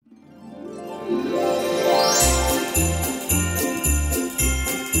Det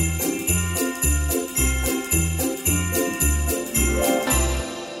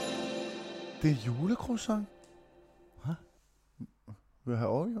er julecroissant. Hvad? Vil du have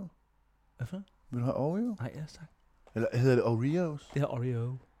Oreo? Hvad for? Vil du have Oreo? Nej, ja, tak. Eller hedder det Oreos? Det er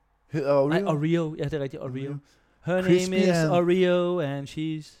Oreo. Hedder Oreo? Nej, Oreo. Ja, det er rigtigt. Oreo. Her Crispy name is and- Oreo, and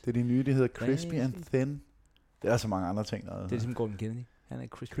she's... Det er de nye, det hedder Crispy and Thin. Det er så mange andre ting, der Det er ligesom Gordon Kennedy. Han er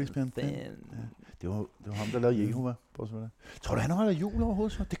crispy and Thin. thin. Ja. Det var ham, der lavede Jehova. Tror du, han holder jul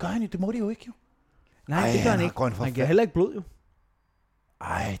overhovedet så? Det gør han jo. Det må de jo ikke, jo. Nej, Ej, det gør han han ikke. har grøn Han giver heller ikke blod, jo.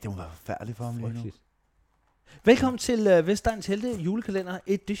 Ej, det må være forfærdeligt for ham lige nu. Frygteligt. Velkommen til Vestegns Helte julekalender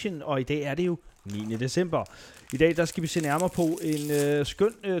edition, og i dag er det jo 9. december. I dag der skal vi se nærmere på en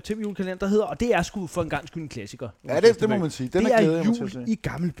skøn tv-julekalender, der hedder, og det er sgu for en gang skyld en klassiker. Ja, det må man sige. Den det er er glæder jeg mig til at Jul se. i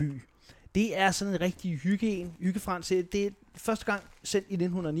Gammelby. Det er sådan en rigtig hyggefrans. Det er første gang sendt i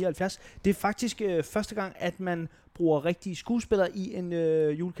 1979. Det er faktisk første gang, at man bruger rigtige skuespillere i en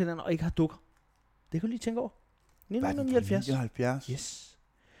julekalender og ikke har dukker. Det kan du lige tænke over. 1979. 79. Yes.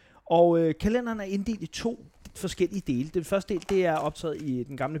 Og kalenderen er inddelt i 2 forskellige dele. Den første del, det er optaget i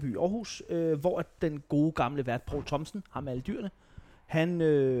den gamle by Aarhus, hvor den gode gamle vært Poul Thomsen, ham med alle dyrene, han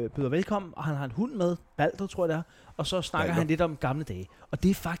byder velkommen, og han har en hund med, Balder tror jeg det er, og så snakker han lidt om gamle dage. Og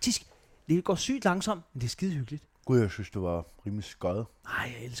det er faktisk, det går sygt langsomt, men det er skide hyggeligt. Gud, jeg synes, det var rimelig skøjet.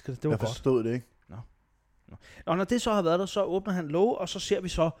 Nej, jeg elsker det. Det var Jeg godt. forstod det ikke. Og når det så har været der, så åbner han låge, og så ser vi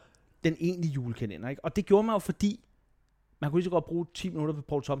så den egentlige julekalender. Ikke? Og det gjorde man jo, fordi man kunne lige så godt bruge 10 minutter på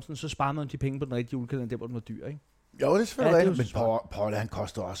Poul Thomsen, så sparer man de penge på den rigtige julekalender, der hvor den var dyr, ikke? Jo, det er selvfølgelig Ja, det er rigtigt, jo men så Paul, han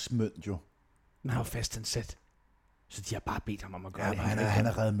koster også mønt, jo. Men han var fastansat. Så de har bare bedt ham om at gøre Ja, det. men han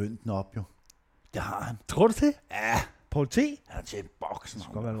har reddet mønten op, jo. Det har han. Tror du det? Ja, Paul T? han har tjent boksen. Det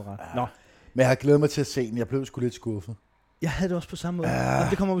skal godt være, du har ret. Ja. Nå, Men jeg har glædet mig til at se den. Jeg blev sgu lidt skuffet. jeg havde det også på samme måde. Og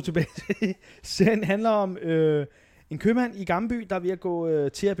det kommer vi tilbage til. Serien handler om en købmand i Gammelby, der er ved at gå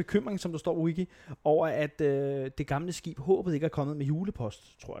til af bekymring, som der står på Wiki, over at det gamle skib Håbet ikke er kommet med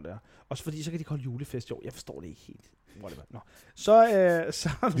julepost, tror jeg det er. Også fordi, så kan de holde julefest i år. Jeg forstår det ikke helt. Whatever. Nå. Så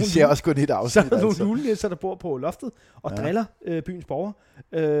er Vi ser også kun et så afsnit, er der nogle altså. julenisser, der bor på loftet og driller byens borgere.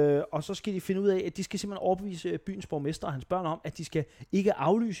 Og så skal de finde ud af, at de skal simpelthen overbevise byens borgmester og hans børn om, at de skal ikke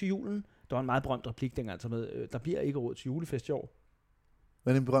aflyse julen. Der var en meget berømt replik dengang, altså med, der bliver ikke råd til julefest i år.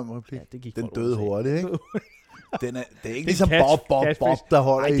 Hvad er den berømte replik? Ja, det gik Den godt døde over, hurtigt, ikke? Det er ikke en ligesom Bob, der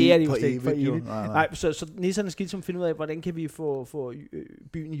holder Nej, det er det på jo ikke for evigt. jo. evigt. Nej, så nisserne skal ligesom finde ud af, hvordan kan vi få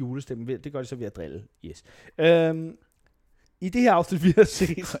byen i julestemning. Det gør de så ved at drille. Yes. I det her afsnit, vi har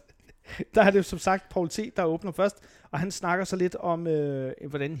set, der er det som sagt Paul T., der åbner først, og han snakker så lidt om,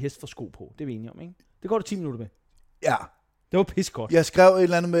 hvordan en hest får sko på. Det er vi enige om, ikke? Det går der 10 minutter med. Ja, Det var pis godt. jeg skrev et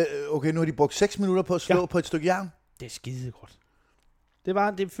eller andet med, okay, nu har de brugt 6 minutter på at slå på et stykke jern. Det er skide godt.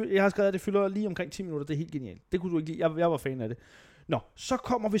 Jeg har skrevet, at det fylder lige omkring 10 minutter. Det er helt genialt. Det kunne du ikke lide. Jeg var fan af det. Nå, så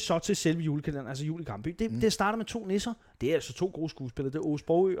kommer vi så til selve julekalenderen, altså Jul i Gammelby. Det starter med 2 nisser. Det er altså 2 gode skuespillere. Det er Åge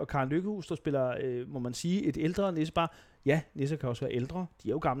Sprogøe og Karen Lykkehus, der spiller, må man sige, et ældre nissepar. Ja, nisser kan også være ældre. De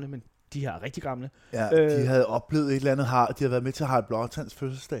er jo gamle, men de her er rigtig gamle. Ja, de havde oplevet et eller andet, de havde været med til Harald Blåtands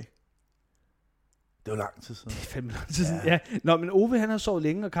fødselsdag. Det var lang tid siden. Det er fandme lang tid siden. Ja. Nå, men Ove, han har sovet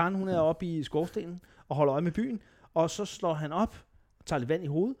længe, og Karen, hun er oppe i skorstenen og holder øje med byen. Og så slår han op, tager lidt vand i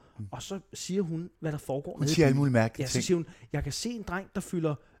hovedet, og så siger hun, hvad der foregår. Hun siger alle mulige mærkelige Ja, så ting. siger hun, jeg kan se en dreng, der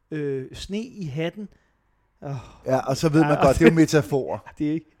fylder sne i hatten. Ja, og så ved man godt, det er jo metafor. Det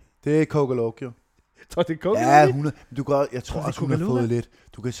er ikke... Det er Kokolok, jo. Tror det er Ja, jeg tror det også, hun har Kokolok? fået lidt.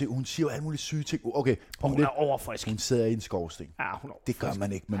 Du kan se, hun siger jo alle mulige syge ting. Okay, Hun er overfrisk. hun sidder i en skovsten. Ja, hun er Det gør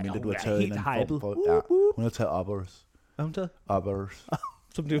man ikke, medmindre hun du har er taget en helt eller anden form hyped. for... Ja, hun har taget uppers. Hvad har hun taget? Uppers.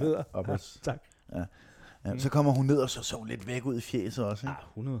 Som det hedder. Uppers. Tak. Ja, så kommer hun ned, og så hun lidt væk ud i fjeset også, Ja, ikke?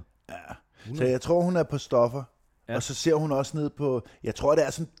 100. Ja. Så jeg tror, hun er på stoffer. Ja. Og så ser hun også ned på... Jeg tror, det er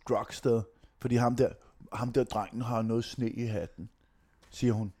sådan et drugsted. Fordi ham der drengen har noget sne i hatten,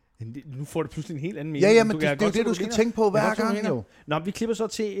 siger hun. Nu får det pludselig en helt anden mening. Ja, men det er jo det, du skal tænke på hver gang, jo. Nå, vi klipper så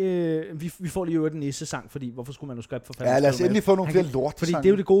til... vi får lige øvrigt en nisse-sang, fordi hvorfor skulle manuskriptforfatter... Ja, lad os endelig få nogle flere lortesange. Fordi det er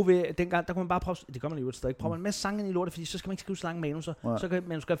jo det gode ved, dengang, der kunne man bare prøve... Det gør man jo stadig. Prøver man en masse sange ind i lortet, fordi så skal man ikke skrive så lange manuser. Ja. Så kan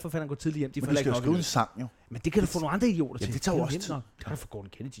manuskriptforfatteren gå tidligt hjem. Men du skal jo skrive en sang, jo. Men det kan du få nogle andre idioter til. Ja, det tager jo også tid. Det kan du få Gordon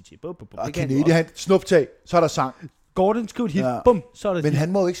Kennedy til. Og Kennedy, han snuptag, så er der sang. Gordon skriver et hit, bum, så er det Men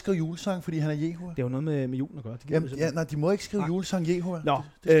han må jo ikke skrive julesang, fordi han er Jehova. Det er jo noget med julen at gøre. Nej, de må ikke skrive julesang Jehova. Nå,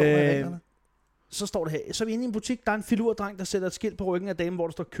 det står i reglerne. Så står det her. Så er vi inde i en butik, der er en filurdreng, der sætter et skilt på ryggen af damen, hvor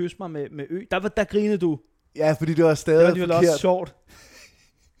der står kys mig med ø. Der grinede du. Ja, fordi det var stadig det var forkert. også sjovt.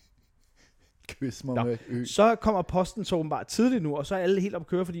 Kys mig Nå. med ø. Så kommer posten så åbenbart tidligt nu, og så er alle helt op at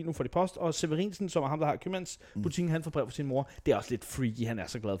køre, fordi nu får de post. Og Severinsen, som er ham, der har købmandsbutikken, han får brev fra sin mor. Det er også lidt freaky, han er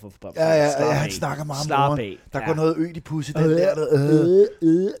så glad for at få brev. Ja, han snakker meget om moren. Der går noget ø i pussy, den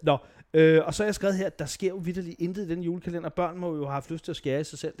der. Nå, og så er jeg skrevet her, at der sker jo vitterligt intet i den julekalender. Børn må jo have haft lyst til at skære i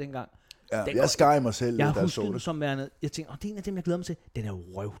sig selv dengang. Ja, jeg skar i mig selv. Jeg har husket den som værende. Jeg tænkte, det er en af dem, jeg glæder mig til. Den er jo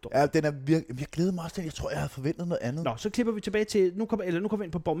røvdårlig. Ja, den er virkelig. Jeg glæder mig også til. Jeg tror, jeg havde forventet noget andet. Nå, så klipper vi tilbage til, nu kommer vi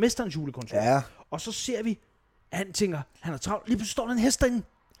ind på borgmesterens julekontor. Ja. Og så ser vi, at han tænker, han er travlt. Lige pludselig står der en hest derinde.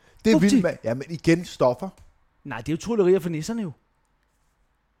 Det er vildt, mand. Ja, men igen stoffer. Nej, det er jo tryllerier for nisserne jo.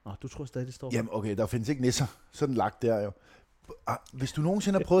 Nå, du tror stadig, det står. Jamen, okay, der findes ikke nisser. Sådan lagt der jo. Hvis du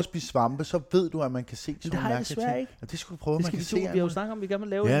nogensinde har prøvet at spise svampe, så ved du, at man kan se sådan det har jeg desværre ikke. Ja, det skulle du prøve, det man kan se. Vi har jo snakket om, at vi gerne vil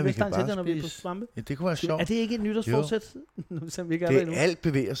lave en Vestegns Hætter, når vi er på svampe. Ja, det kunne være sjovt. Er det ikke et nytårsforsæt? Som vi ikke det er alt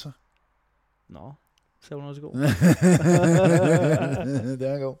bevæger sig. Nå, så er hun også god. Det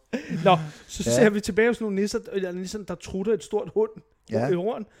er god. Nå, så ser vi tilbage hos nogle nisser, der trutter et stort hund i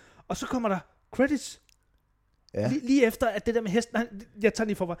horn. Og så kommer der credits. Ja. Lige efter, at det der med hesten, jeg tager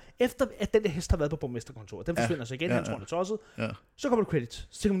lige for mig, efter at den der hest har været på borgmesterkontoret, den forsvinder så igen, han tror, han er tosset, så kommer der credits,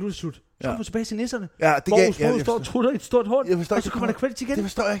 så tænker man, nu er det slut. Så kommer vi tilbage til nisserne, hvor står og trutter et stort hund, og så kommer der credits igen. Det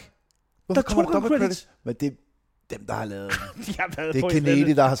forstår jeg ikke. Hvorfor kommer der dobbelt credits? Men det er dem, der har lavet de har været det er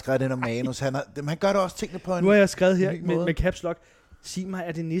Kennedy, der har skrevet den om manus. Han gør det også tingene på en. Nu har jeg skrevet her med caps lock. Sig mig,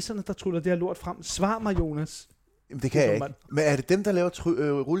 er det nisserne, der truller det her lort frem? Svar mig, Jonas. Jamen, det kan jeg ikke. Men er det dem, der laver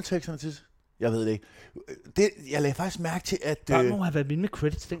rulleteksterne til? Jeg ved det ikke. Jeg lagde faktisk mærke til, at børn må have været med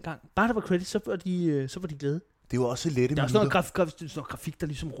credits dengang. Bare der var credits, så var de glade. Det var også lette. Der er også noget grafik, der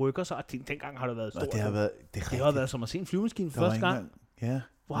ligesom rykker sig, og dengang har det været stort. Det har været som at se en flyvemaskine første gang. Ja,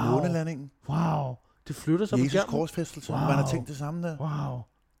 månelandingen. Wow, det flytter sig på skærmen. Jesus korsfæstelse, man har tænkt det samme der. Wow.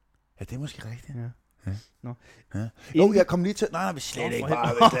 Ja, det er måske rigtigt. Ja. Nå. Ja. Jo, jeg kom lige til. Nej, vi slet ikke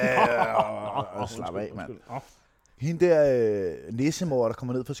bare. Slap af, mand. Hende der nissemor, der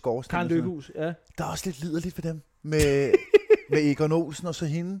kommer ned fra skorstenen. Karen Lykkehus, ja. Der er også lidt liderligt for dem. Med Egon Olsen og så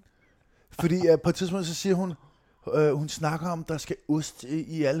hende. Fordi på et tidspunkt, så siger hun, hun snakker om, der skal ost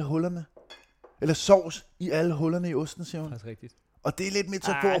i alle hullerne. Eller sovs i alle hullerne i osten, siger hun. Det er rigtigt. Og det er lidt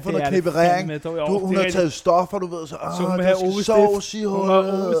metafor for noget knipperering. Hun har taget stoffer, du ved, så hun vil have sovs i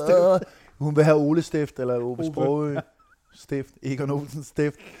hullet. Hun vil have Ole Stift, eller Ove Sprogø. Stift, Egon Olsen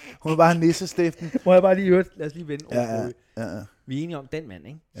Stift. Hun vil bare have nissestiften. Må jeg bare lige høre, lad os lige vende ja. Vi er enige om, den mand,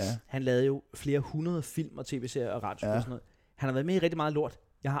 ikke? Ja. Han lavede jo flere 100 film og tv-serier og radiospil og sådan noget. Han har været med i rigtig meget lort.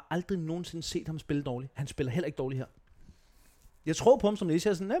 Jeg har aldrig nogensinde set ham spille dårligt. Han spiller heller ikke dårligt her. Jeg tror på ham som nisse.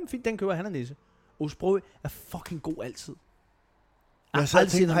 Jeg er sådan, fint, den køber han er nisse. Ove Sprogø er fucking god altid.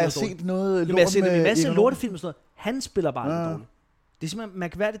 Har jeg set noget lort med... Jeg har set en masse lortefilm og sådan noget. Han spiller bare lidt dårligt. Det er simpelthen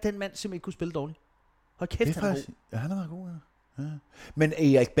mærkværdigt, den mand simpelthen ikke kunne spille dårligt. Hold kæft, han er god. Ja, han har været god, ja. Men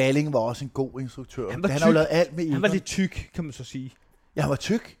Erik Balling var også en god instruktør. Han har jo lavet alt med Egon. Han var lidt tyk, kan man så sige. Ja, han var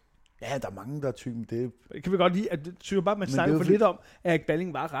tyk. Ja, der er mange, der er tyk, men det... Kan vi godt lide, at tykker bare, man snakker for lidt om, at Erik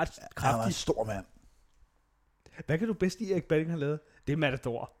Balling var ret kraftig. Han var en stor mand. Hvad kan du bedst lide, Erik Balling har lavet? Det er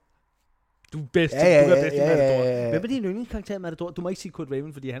Matador. Du er bedst. Du er bedst i Matador. Ja. Hvem er din yndlingskarakter i Matador? Du må ikke sige Kurt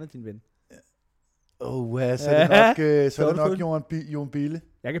Raven, fordi han er din ven. Ja, så er det nok Jon Bille.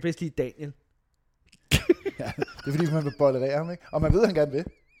 Jeg kan bedst lide Daniel. Ja, det er fordi, man vil bollerere ham, ikke? Og man ved, at han gerne vil.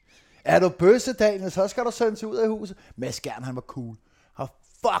 Er du bøsse, Daniel, så skal du sendes ud af huset. Mads Skjern, han var cool. Han var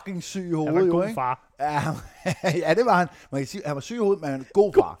fucking syg i hovedet, han var en god ikke? far. Ja, det var han. Man kan sige, han var syg i hovedet, men han var en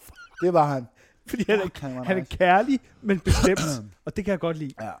god far. Det var han. Fordi han er kærlig, men bestemt. Og det kan jeg godt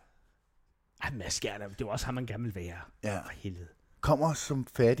lide. Ja. Ej, Mads Skjern, det var også ham, man gerne vil være. Ja. For helvede. Kommer som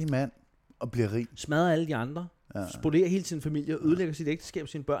fattig mand og bliver rig. Smadrer alle de andre. Ja. Spolerer hele sin familie, ødelægger sit ægteskab og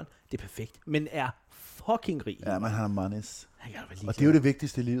sine børn. Det er perfekt. Men er fucking rig. Ja, man har monies. Og det er jo det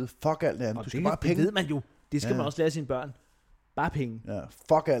vigtigste i livet. Fuck alt andet. Du skal bare penge. Det ved man jo. Det skal man også lære sine børn. Bare penge. Ja,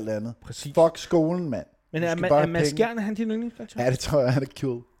 fuck alt andet. Præcis. Fuck skolen, mand. Men er Mads Skjern, han din yndlingskarakter? Ja, det tror jeg, han er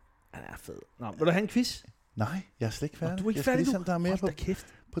cool. Han er fed. Nå, vil du have en quiz? Nej, jeg er slet ikke færdig. Du er ikke færdig, ligesom, der er mere kæft.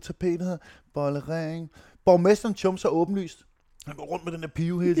 På tapetet her. Bollering. Borgmesteren chumser åbenlyst. Han går rundt med den der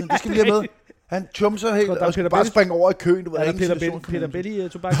pive hele tiden. Det skal vi have med. Han chumser helt og skal bare springe over i køen. Du er der Peter Belli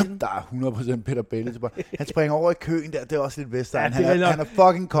tobak? Der er 100% Peter Belli tobak. Han springer over i køen der. Det er også lidt Vestegn. Han er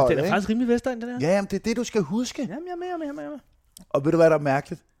fucking kold. Det er faktisk rimelig Vestegn, det der. Ja, jamen, det er det, du skal huske. Jamen, jeg er med. Og ved du, hvad der er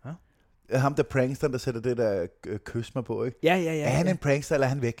mærkeligt? Ham der prankster, der sætter det der kys mig på, ikke? Ja. Er han en prankster, eller er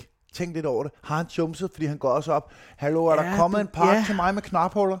han væk? Tænk lidt over det. Har han chumset, fordi han går også op. Hallo, er der kommet en pakke til mig med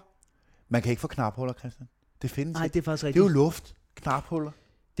knaphuller? Man kan ikke få knaphuller, Christian. Det findes ikke. Nej, det er faktisk rigtigt. Det er jo luft. Knaphuller.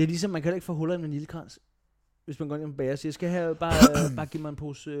 Det er ligesom, man kan ikke få huller i en vaniljekrans. Hvis man går ind og bager, så jeg skal have bare give mig en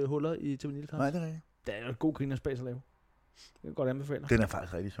pose huller til vaniljekrans. Nej, det er rigtigt. Det er en god grinersbas at lave. Det kan godt anbefale. Den er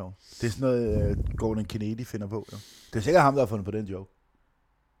faktisk rigtig sjov. Det er sådan noget, Gordon Kennedy finder på. Jo. Det er sikkert ham, der har fundet på den joke.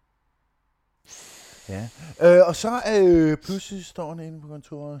 Ja. Og så pludselig står han inde på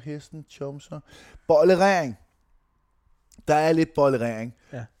kontoret, hesten, chumser. Bollerering. Der er lidt bollerering.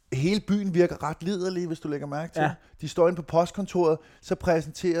 Ja. Hele byen virker ret liderlig, hvis du lægger mærke til. Ja. De står inde på postkontoret, så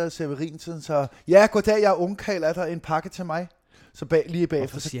præsenterer Severinsen så, ja, goddag, jeg er ungkarl, er der en pakke til mig? Så lige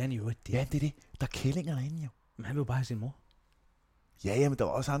bagefter. Hvorfor siger han jo det? Ja, det er det. Der er kællinger derinde jo. Men han vil jo bare have sin mor. Ja, men der er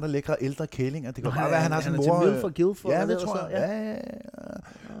også andre lækre ældre kællinger. Det kan bare være, at han har sin mor. mor. Han er til Milford Guilford. Ja, det tror jeg.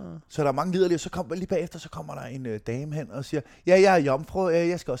 Ja. Så der er mange liderlige, og så kommer lige bagefter, så kommer der en dame hen og siger, ja, jeg er jomfru,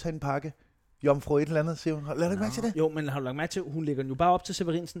 jeg skal også have en pakke. Jomfru et eller andet, siger hun. Lad du ikke mærke til det? Jo, men har du lagt mærke til, hun lægger den jo bare op til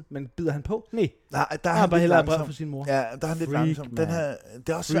Severinsen, men bider han på? Nej, der er han bare hellere langsom. brev for sin mor. Ja, der er han lidt langsom. Det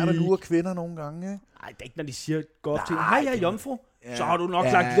er også svært at lure kvinder nogle gange, ikke? Nej, det er ikke, når de siger, gå op til hende, hej, jeg er jomfru. Ja. Så har du nok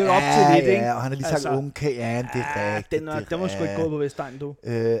lagt lidt op til lidt, ikke? Ja, og han har lige sagt ungkarl. Ja, det er rigtigt. Den var sgu ikke gået på Vestegnen, du.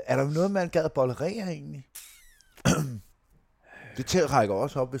 Er der noget, man gad bollerere egentlig? Det tilrækker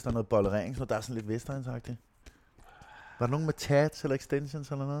også op, hvis der er noget bollerering, så der er sådan lidt vestegnsagtigt. Var der nogen med tats eller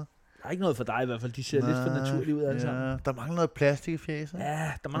extensions eller noget? Der er ikke noget for dig i hvert fald. De ser lidt for naturlige ud alle sammen. Der mangler noget plastik i fjeset.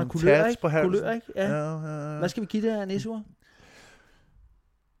 Ja, der mangler kulør, ikke? Kulør, ikke? Ja. Ja. Hvad skal vi give det her, Nisur?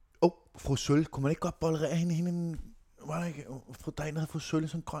 Fru Sølv. Kunne man ikke godt bollerere hende? Var der ikke? Der er en, der havde fru Sølv i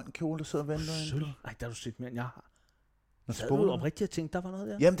sådan en grøn kjole, der sidder og venter. Sølv? Nej, der har du set mere, end jeg har. Så havde du oprigtigt tænkt, der var noget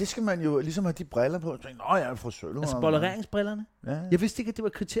der? Jamen, det skal man jo ligesom have de briller på. Nå ja, fru Sølv. Altså bollereringsbrillerne? Ja. Jeg vidste ikke, at det var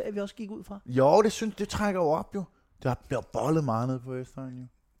kriterier, vi også gik ud fra. Jo, det trækker jo op jo. Der bliver bollet meget ned på Vestegnen jo.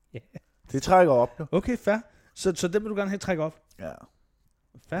 Ja. Det trækker op jo. Okay, fair. Så den vil du gerne have trække op? Ja.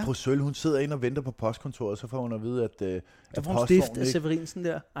 Fair. Fru Sølv, hun sidder inde og venter på postkontoret, så får hun at vide, at så får hun stift af Severinsen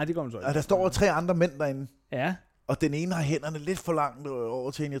der. Nej, det går hun så ikke. Og der står 3 andre mænd derinde. Ja. Og den ene har hænderne lidt for langt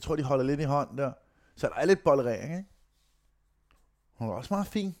over til hende. Jeg tror, de holder lidt i hånden der. Så der er lidt bollerering, ikke? Hun er også meget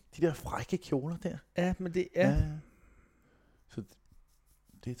fin. De der frække kjoler der. Ja, men det er... Ja. Så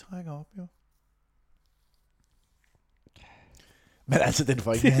det trækker op, jo. Men altså, den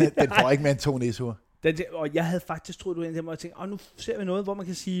får ikke mere end 2 næsur. Og jeg havde faktisk troet, du endte og tænkte, nu ser vi noget, hvor man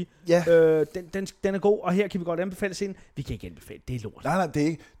kan sige, ja. Den er god, og her kan vi godt anbefale scenen. Vi kan ikke anbefale, det er lort. Nej, det er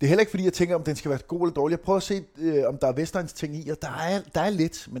ikke. Det er heller ikke, fordi jeg tænker, om den skal være god eller dårlig. Jeg prøver at se, om der er Vestegns ting i, og der er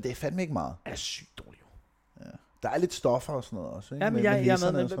lidt, men det er fandme ikke meget. Det er sygt dårligt. Ja. Der er lidt stoffer og sådan noget også. Ikke? Ja, men jeg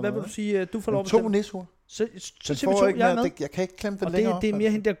er med. Hvad vil du sige? Du får lov at bestemme. 2 næsur. Så ser vi 2, jeg er med. Jeg kan ikke klemme den og længere op. det er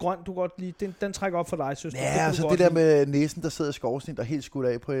mere hende der grøn, du godt lide. Den trækker op for dig, søster. Ja, og så det der med næsen, der sidder i skovsnit, der er helt skudt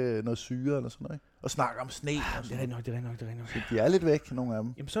af på noget syre eller sådan noget. Ikke? Og snakker om sne. Det er nok. Så de er lidt væk, nogle af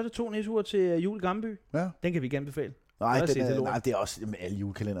dem. Jamen, så er det 2 næsure til Jul i Gamby. Ja. Den kan vi ikke anbefale. Nej, det er også med alle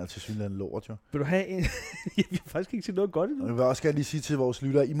julekalendere til synligheden lort, jo. Vil du have en... Vi har faktisk ikke set noget godt endnu. Jeg vil også gerne lige sige til vores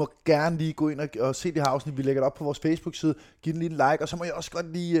lyttere, I må gerne lige gå ind og se det her afsnit. Vi lægger det op på vores Facebook-side. Giv den lige en like, og så må jeg også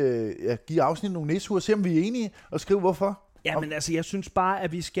godt lige give afsnittet nogle næsure, se om vi er enige, og skrive hvorfor. Ja, men altså, jeg synes bare,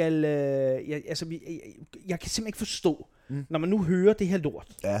 at vi skal... jeg kan simpelthen ikke forstå, når man nu hører det her lort.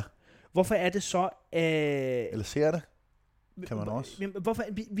 Ja. Hvorfor er det så... Eller ser det? Kan man også. Hvorfor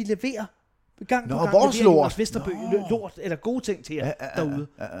vi leverer... Gang på gang vores lort. Vores Vesterbø lort, eller gode ting til jer derude.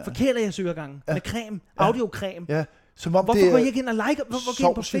 Forkert af jeres øregang. Med creme, audiocreme. Ja. Som om hvorfor går I ikke ind og like? Hvorfor går I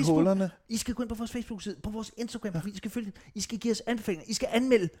ind på Facebook? Hullerne. I skal gå ind på vores Facebook-side, på vores Instagram-profil. I skal følge den. I skal give os anbefalinger. I skal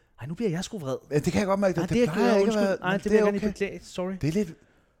anmelde. Nej, nu bliver jeg sgu vred. Ja, det kan jeg godt mærke. Nej, det plejer ikke at være. Nej, det vil jeg gerne beklage. Sorry. Det er lidt...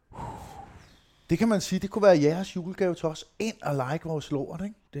 Det kan man sige, det kunne være jeres julegave til os. Ind og like vores lort,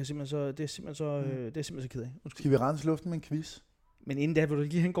 ikke? Det er simpelthen så ked af. Skal vi rense luften med en quiz? Men inden da, vil du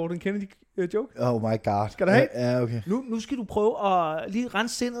lige have en Gordon Kennedy-joke? Oh my god. Skal du have? Ja, okay. Nu skal du prøve at lige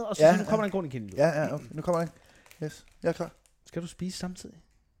rense sindet, og så nu kommer der en Gordon Kennedy-joke. Ja, okay. Nu kommer der en. Yes, jeg er klar. Skal du spise samtidig?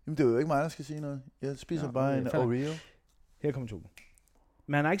 Jamen, det er jo ikke mig, der skal sige noget. Jeg spiser bare en Oreo. Her kommer 2.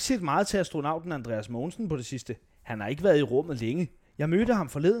 Men han har ikke set meget til astronauten Andreas Mogensen på det sidste. Han har ikke været i rummet længe. Jeg mødte ham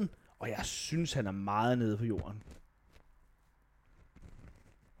forleden, og jeg synes, han er meget nede på jorden.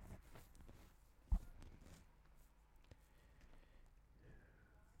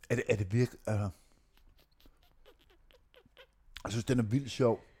 Er det virkelig... Jeg synes, den er vildt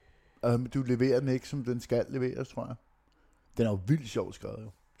sjov. Du leverer den ikke, som den skal leveres, tror jeg. Den er jo vildt sjov skrevet,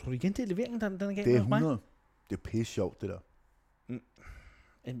 jo. Tror du igen, det er leveringen, den er galt det er 100. Det er pisse sjovt, det der.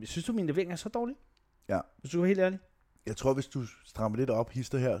 Synes du, min levering er så dårlig? Ja. Hvis du er helt ærlig? Jeg tror, hvis du strammer lidt op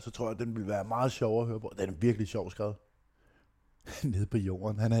hister her, så tror jeg, at den vil være meget sjov at høre på. Den er virkelig sjov skrevet. Nede på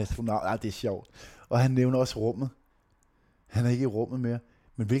jorden. Han er astronaut. Nej, det er sjovt. Og han nævner også rummet. Han er ikke i rummet mere.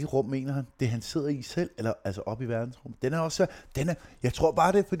 Men hvilket rum mener han? Det han sidder i selv, eller altså op i verdensrummet. Den er også... jeg tror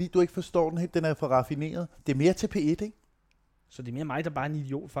bare, det er, fordi du ikke forstår den helt. Den er for raffineret. Det er mere til P1, ikke? Så det er mere mig, der bare er en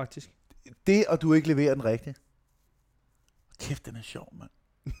idiot, faktisk? Det, og du ikke leverer den rigtigt. Kæft, den er sjov, mand.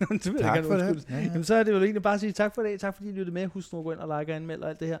 Det vil jeg Tak gerne for det. undskylde. Ja, ja. Jamen, så er det jo egentlig bare at sige tak for det. Tak fordi I lyttede med. Husk nu at gå ind og like og anmelde og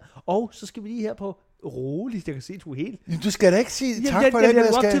alt det her. Og så skal vi lige her på roligt. Jeg kan se, du er helt... Jamen, du skal da ikke sige tak for jeg, det, jeg, jeg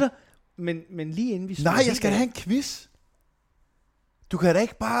jeg skal... til dig. Men lige inden vi... Nej, jeg skal da have en quiz. Du kan da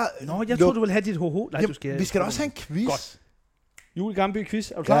ikke bare... Nå, jeg tror du vil have dit ho-ho. Nej, Jamen, du skal... vi skal da også have en quiz. Godt. Jul i Gamby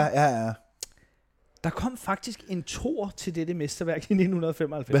quiz. Er du klar? Ja. Der kom faktisk en toer til dette mesterværk i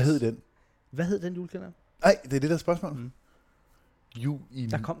 1995. Hvad hed den? Hvad hed den julekalender? Nej, det er det der spørgsmål. Jul i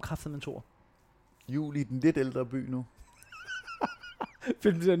Der kom kraftet med en toer. jul i den lidt ældre by nu.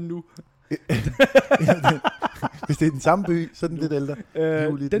 Find den nu. Hvis det er den samme by, så er den lidt ældre.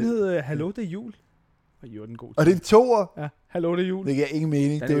 Jul i Den hed Hallo, det er jul. Og jo, den god. Og det er en toer. Ja, Hallo, det er jul. Det giver ingen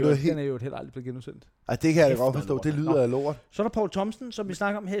mening. Den Det er jo heller aldrig blevet genudsendt. Ej, det kan jeg da Kæft, godt noget forstå. lort. Det lyder Nå. af lort. Så er der Paul Thomsen, som vi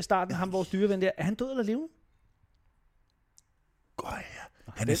snakker om her i starten. Ham, vores dyreven der. Er han død eller levende? God,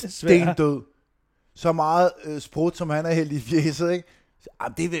 ja. Han Den er er svær. stendød. Så meget sprut, som han er helt i fjeset, ikke?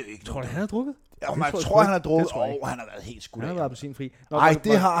 Jamen, det vil jeg ikke. Tror du, han har drukket? Ja, Det man tror jeg tror, sgu han har ikke. drukket. Det tror jeg ikke. Han har været helt skudt Han har af. været appelsinfri. Ej,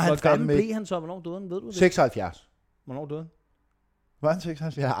 det har han Hvor gammel fandme blev han så? Hvornår døde han? Ved du det? 76. Hvornår døde han? Var han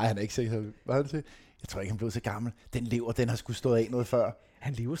 76? Nej, han er ikke 76. Var han til? Jeg tror ikke, han blev så gammel. Den lever, den har sgu stået af noget før.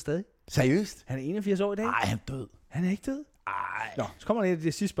 Han lever stadig. Seriøst? Han er 81 år i dag. Nej, han er død. Han er ikke død. Ej. Nå, så kommer der det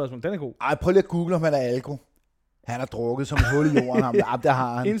sidste spørgsmål. Den er god. Ej, prøv lige at google, om han er alko. Han har drukket som et hul i jorden. Ham. Ja, det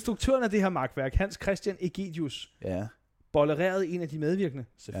har han. Instruktøren af det her magtværk, Hans Christian Egidius, Ja. bollererede en af de medvirkende,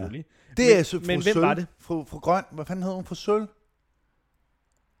 selvfølgelig. Det er Men- så fru men hvem Sølv. var det? Fru Grøn. Hvad fanden hed hun? Fru Sølv?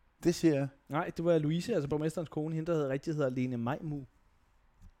 Det siger jeg. Nej, det var Louise, altså borgmesterens kone. Hende, der hedder Lene Majmu.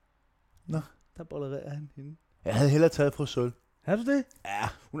 Nå. Der bollerede han hende. Jeg havde hellere taget fru Sølv. Har du det? Ja.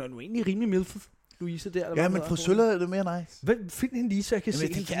 Hun er nu egentlig rimelig milf, Louise der. Eller Ja, hvad men hun fru hedder. Sølv er det mere nice. Find hende lige, så jeg kan se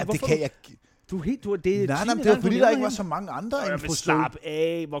Jamen, hende. det kan Hvorfor jeg. Du er helt... det er Nej, tiende men det var gang, fordi, du der nævner ikke var hende. så mange andre end Jeg fru vil Sølv. slap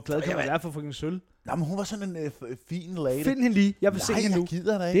af. Hvor glad kan man Jamen. være for fucking sølv? Nej, men hun var sådan en fin lady. Find hende lige. Jeg vil se Nej, hende nu. jeg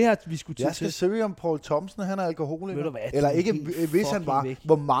gider da ikke. Det her, vi skulle Jeg til. skal søge om Paul Thomsen, han er alkoholiker. Ved du hvad, Eller du er ikke, helt hvis han fucking var. væk.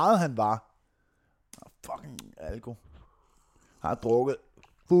 Hvor meget han var. Fucking alko. Har drukket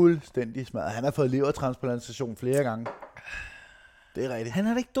fuldstændig smadret. Han har fået levertransplantation flere gange. Det er rigtigt. Han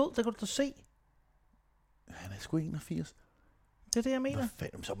er da ikke død, det kan du da se. Han er sgu 81. Det er det, jeg mener. Hvad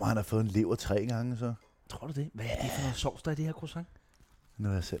fanden, så må han have fået en lever 3 gange, så. Tror du det? Hvad er det for noget sovs, der er i det her croissant?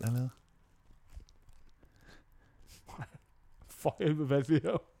 Noget jeg selv har lavet. For helvede, hvad er det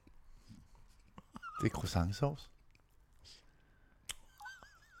her? Det er croissantsauce.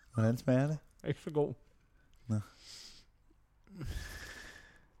 Hvordan smager det? Ikke så god. Nå.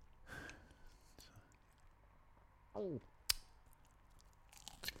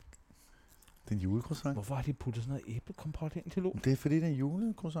 Det er en julecroissant. Hvorfor har de puttet sådan noget æblekompot ind til lort? Det er fordi, det er en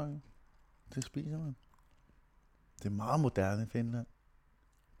julecroissant. Det spiser man. Det er meget moderne i Finland.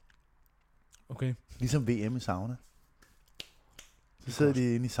 Okay. Ligesom VM i sauna. Så sidder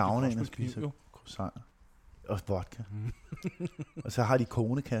de inde i saunaen og spiser croissanter. Og vodka. Og så har de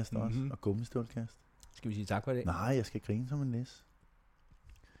konekast også. Og gummistålkast. Skal vi sige tak for det? Nej, jeg skal grine som en næs.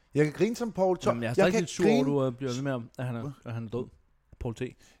 Jeg kan grine som Paul Thomsen. Jeg er stadig lidt sur over, du bliver ved med, at han er død. Paul T.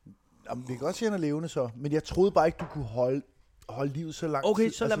 Jamen, det kan godt sige, at han er levende så. Men jeg troede bare ikke, du kunne holde livet så lang tid. Okay,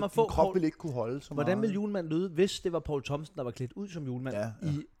 så lad mig få din krop Paul- ville ikke kunne holde så Hvordan meget. vil julemanden lyde, hvis det var Paul Thomsen, der var klædt ud som julemand Ja.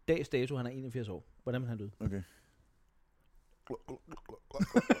 i dags dato, han er 81 år? Hvordan vil han lyde? Okay.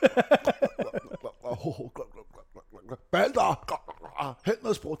 Balder! Hent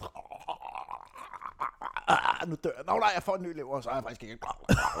noget sprut. Nu dør jeg. Nå nej, jeg får en ny lever, så er jeg faktisk ikke.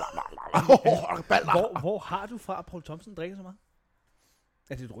 Balder! Hvor har du fra, at Paul Thomsen drikker så meget?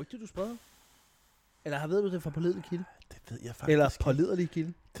 Er det et rygte, du spreder? Eller ved du det fra pålidelig kilde? Det ved jeg faktisk Eller ikke. pålidelig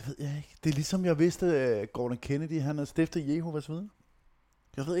kilde? Det ved jeg ikke. Det er ligesom jeg vidste, at Gordon Kennedy, han er stiftet Jehovas vidne.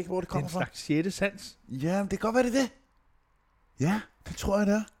 Jeg ved ikke, hvor det Det er en kommer fra. slags sjette sans. Ja, men det kan godt være, det er det. Ja, det tror jeg,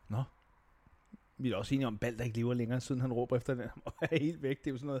 det er. Nå. Vi er også enige om, at Balder ikke lever længere, siden han råber efter den. Og er helt væk. Det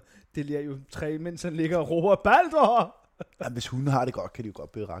er jo sådan noget, det lærer jo træ, mens han ligger og råber, Balder! Ja, hvis hun har det godt, kan de jo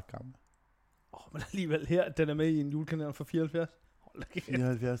godt blive ret gamle. Men alligevel her, den er med i en julekalender fra 74. Hold da kæft.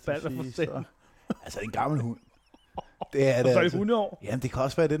 74, Balder for præcis. satan. Altså, en gammel hund. Det er Og det så i altså. 100 år. Jamen, det kan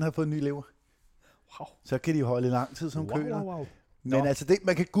også være, at den har fået en ny lever. Wow. Så kan de holde i lang tid som køler. Wow. Men Nå. altså,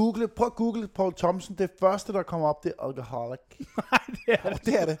 man kan google, prøv at google Paul Thomsen. Det første, der kommer op, det er alcoholic. Nej, det er det.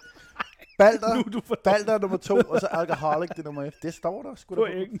 Det er det. Balder, Nu er du for Balder er nummer 2, og så alcoholic, det er nummer 1. Det står der sgu på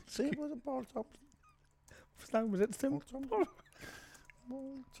da engelsk. Se på så Paul Thomsen. Snakker med den stemme. Paul Thomsen.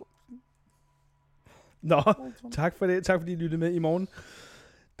 Paul Thomsen. Nå, Paul Thomsen. tak for det. Tak fordi I lyttede med i morgen.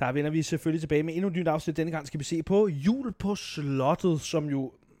 Der vender vi selvfølgelig tilbage med endnu et nyt afsnit. Denne gang skal vi se på Jul på Slottet, som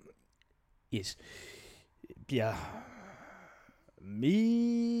jo bliver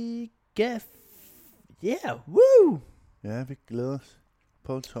mega... Yeah, woo! Ja, vi glæder os.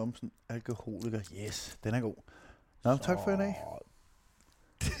 Paul Thomsen, alkoholiker. Yes, den er god. Nå, tak for i dag.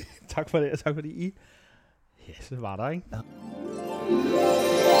 Tak for det, og tak fordi I... Ja, så var der, ikke? Ja.